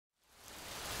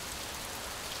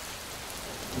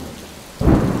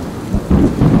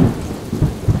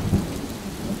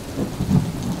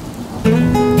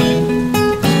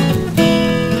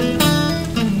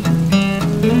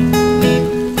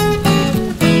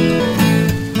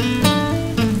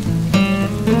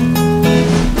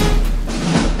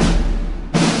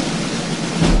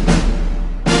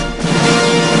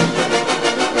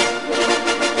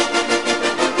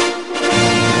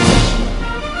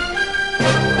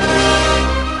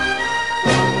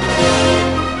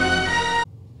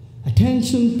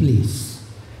please.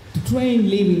 The train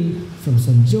leaving from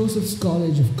St. Joseph's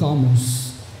College of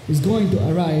Commerce is going to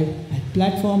arrive at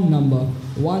platform number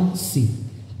 1C.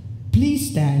 Please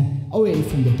stand away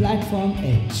from the platform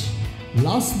edge.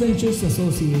 Last Benches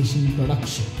Association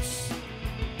Productions.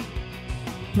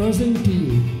 Present to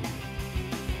you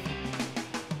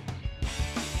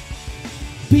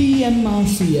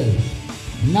PMRCL,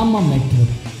 NAMMA Metro,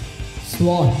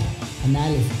 SWOT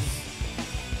Analysis.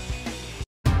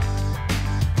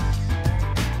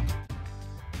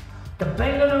 The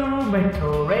Bengaluru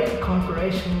Metro Rail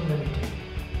Corporation Limited,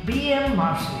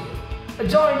 BMRCL, a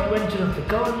joint venture of the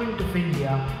Government of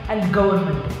India and the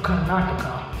Government of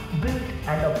Karnataka, built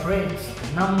and operates the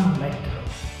NAMMA Metro.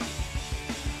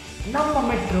 NAMMA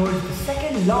Metro is the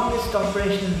second longest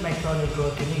operational metro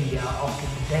network in India after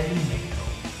the Delhi Metro.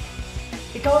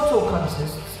 It also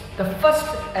consists the first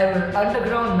ever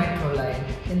underground metro line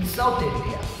in South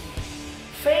India.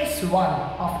 Phase 1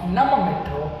 of NAMMA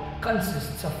Metro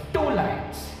consists of two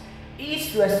lines,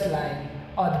 East-West line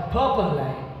or the purple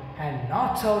line and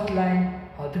North-South line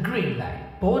or the green line.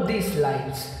 Both these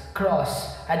lines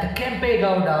cross at the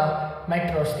Kempegowda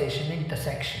metro station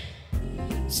intersection.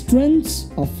 Strengths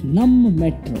of NAMMA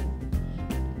Metro.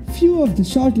 Few of the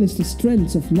shortlisted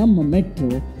strengths of NAMMA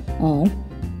Metro are: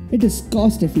 it is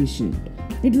cost efficient,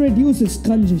 it reduces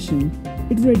congestion,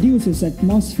 it reduces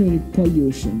atmospheric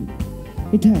pollution,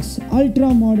 it has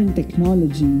ultra-modern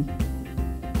technology,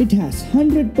 it has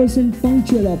 100%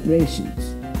 punctual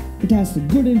operations, it has a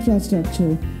good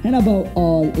infrastructure, and above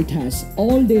all, it has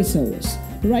all-day service,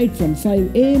 right from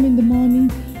 5 AM in the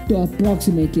morning to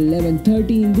approximately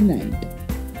 11:30 in the night.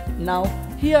 Now,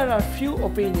 here are few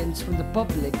opinions from the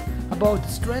public about the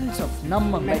strengths of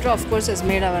NAMMA Metro. Metro, of course, has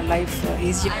made our life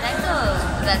easier. I like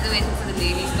the reservation for the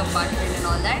ladies compartment and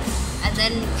all that. And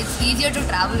then it's easier to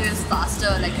travel, it's faster,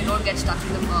 like you don't get stuck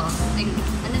in the thing.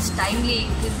 And it's timely,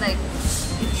 it's like,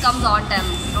 it comes on time.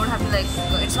 You don't have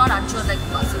to it's not unsure like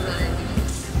buses or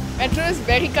anything. Metro is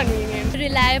very convenient.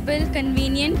 Reliable,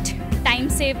 convenient, time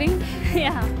saving.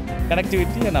 Yeah.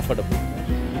 Connectivity and affordable.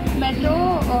 Metro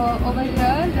over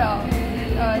here,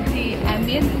 the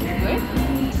ambience is good.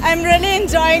 I'm really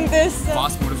enjoying this.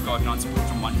 Fast mode of car transport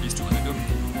from one place to another,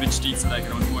 which takes like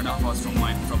around 2.5 hours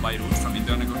from by road from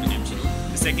Indiranagar to MC Road.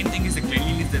 The second thing is the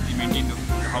cleanliness that they maintain,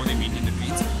 how they maintain the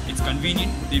trains. It's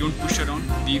convenient, they don't push around,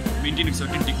 they maintain a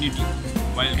certain dignity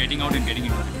while getting out and getting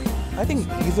into it. I think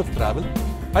ease of travel.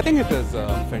 I think it is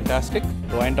fantastic.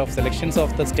 Point of selections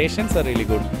of the stations are really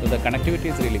good, so the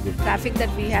connectivity is really good. Traffic that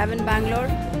we have in Bangalore,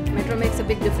 Metro makes a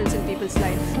big difference in people's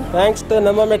life. Thanks to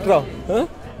NAMMA Metro. Huh?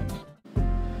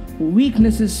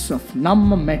 Weaknesses of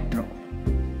NAMMA Metro.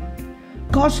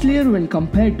 Costlier when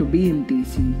compared to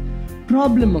BMTC,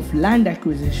 problem of land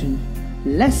acquisition,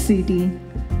 less seating,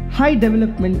 high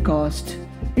development cost,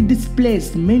 it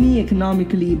displaced many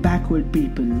economically backward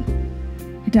people.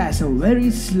 It has a very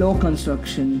slow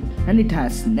construction and it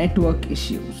has network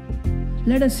issues.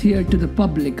 Let us hear to the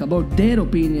public about their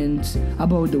opinions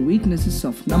about the weaknesses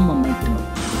of NAMMA Metro.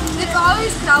 It's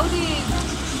always crowded.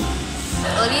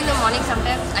 Early in the morning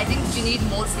sometimes, I think we need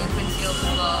more frequency of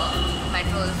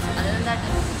metros. Other than that,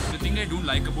 The thing I don't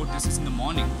like about this is in the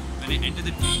morning, when I enter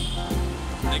the train,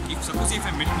 like suppose if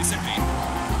I miss a train,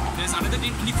 there's another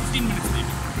train only 15 minutes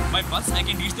later. By bus, I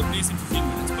can reach the place in 15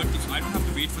 minutes, but I don't have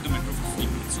to wait for the metro for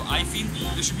 15 minutes. So I feel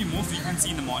there should be more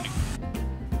frequency in the morning.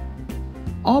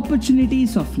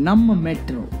 Opportunities of NAMMA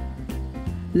Metro.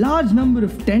 Large number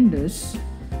of tenders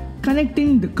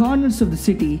connecting the corners of the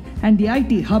city and the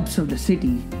IT hubs of the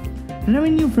city.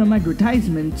 Revenue from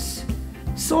advertisements,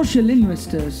 social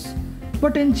investors,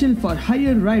 potential for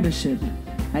higher ridership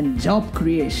and job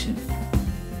creation.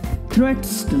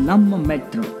 Threats to NAMMA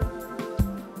Metro.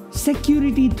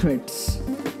 Security threats,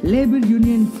 labor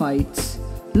union fights,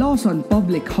 loss on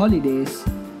public holidays,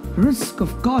 risk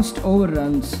of cost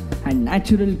overruns and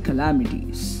natural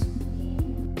calamities.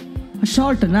 A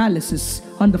short analysis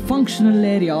on the functional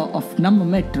area of NAMMA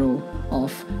Metro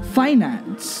of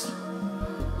finance.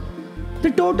 The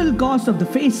total cost of the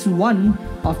phase 1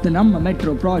 of the NAMMA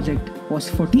Metro project was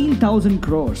 14,000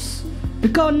 crores. The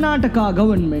Karnataka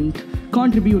government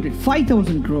contributed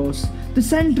 5,000 crores, the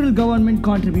central government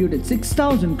contributed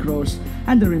 6,000 crores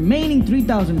and the remaining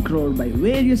 3,000 crore by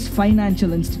various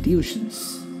financial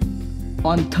institutions.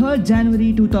 On 3rd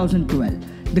January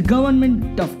 2012, the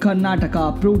government of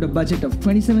Karnataka approved a budget of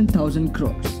 27,000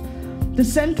 crores. The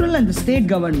central and the state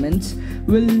governments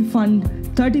will fund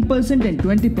 30% and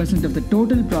 20% of the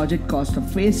total project cost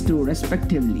of phase 2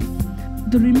 respectively.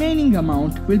 The remaining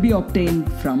amount will be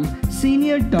obtained from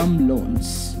senior term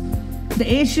loans.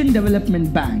 the Asian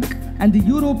Development Bank and the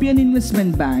European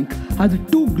Investment Bank are the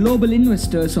two global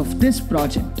investors of this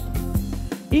project.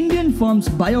 Indian firms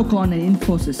Biocon and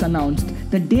Infosys announced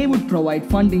that they would provide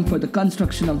funding for the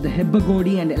construction of the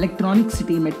Hebbagodi and Electronic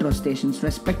City metro stations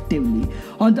respectively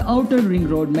on the Outer Ring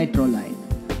Road metro line.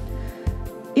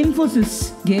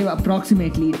 Infosys gave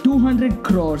approximately 200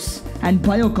 crores and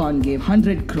Biocon gave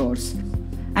 100 crores.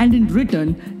 And in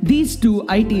return, these two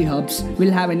IT hubs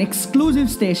will have an exclusive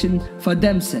station for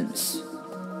themselves.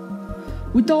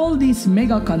 With all these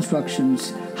mega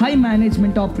constructions, high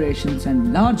management operations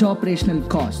and large operational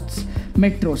costs,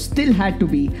 metro still had to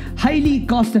be highly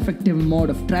cost-effective mode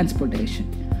of transportation.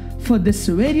 For this,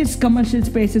 various commercial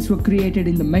spaces were created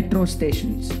in the metro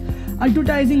stations.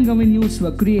 Advertising avenues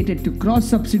were created to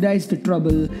cross-subsidize the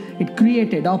trouble. It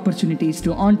created opportunities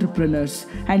to entrepreneurs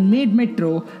and made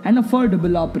metro an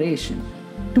affordable operation.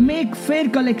 To make fare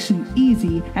collection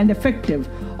easy and effective,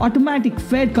 automatic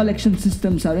fare collection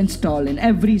systems are installed in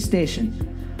every station.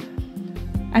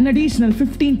 An additional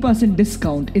 15%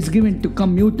 discount is given to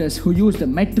commuters who use the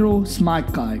Metro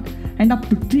Smart Card, and up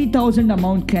to 3,000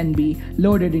 amount can be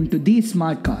loaded into these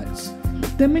smart cards.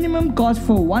 The minimum cost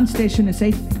for one station is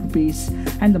 8 rupees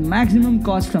and the maximum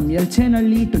cost from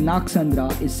Yelchenalli to Naksandra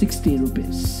is 60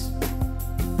 rupees.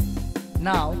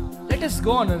 Now, let us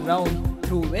go on a round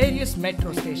through various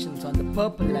metro stations on the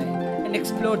Purple Line and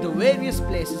explore the various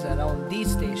places around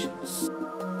these stations.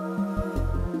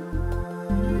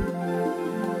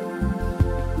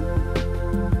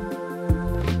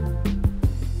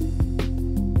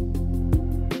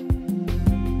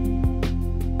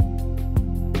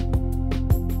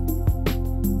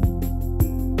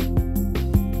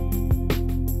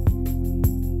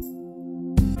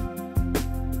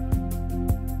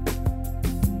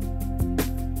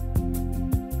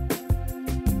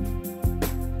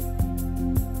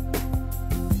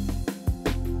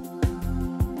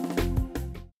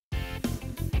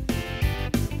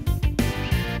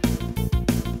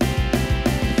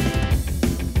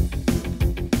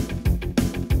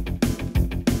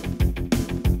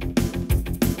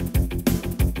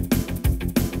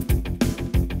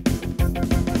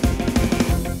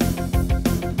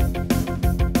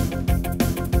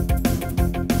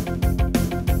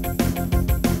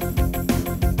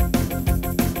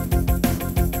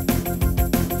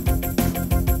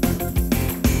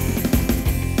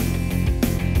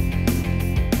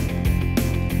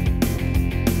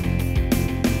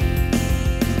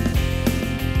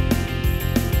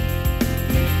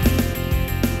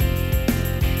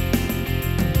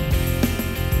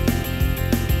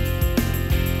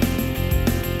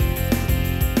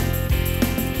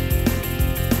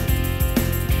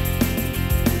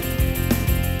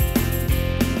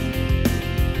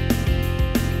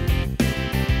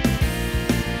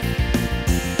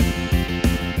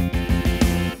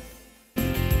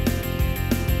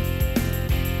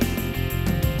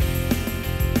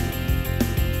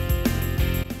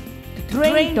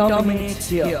 Train dominates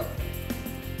here.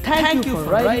 Thank you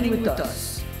for riding with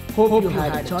us. Hope you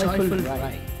had a joyful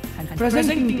ride. And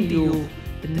presenting to you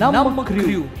the NAMMA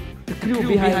crew, the crew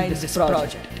behind this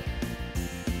project.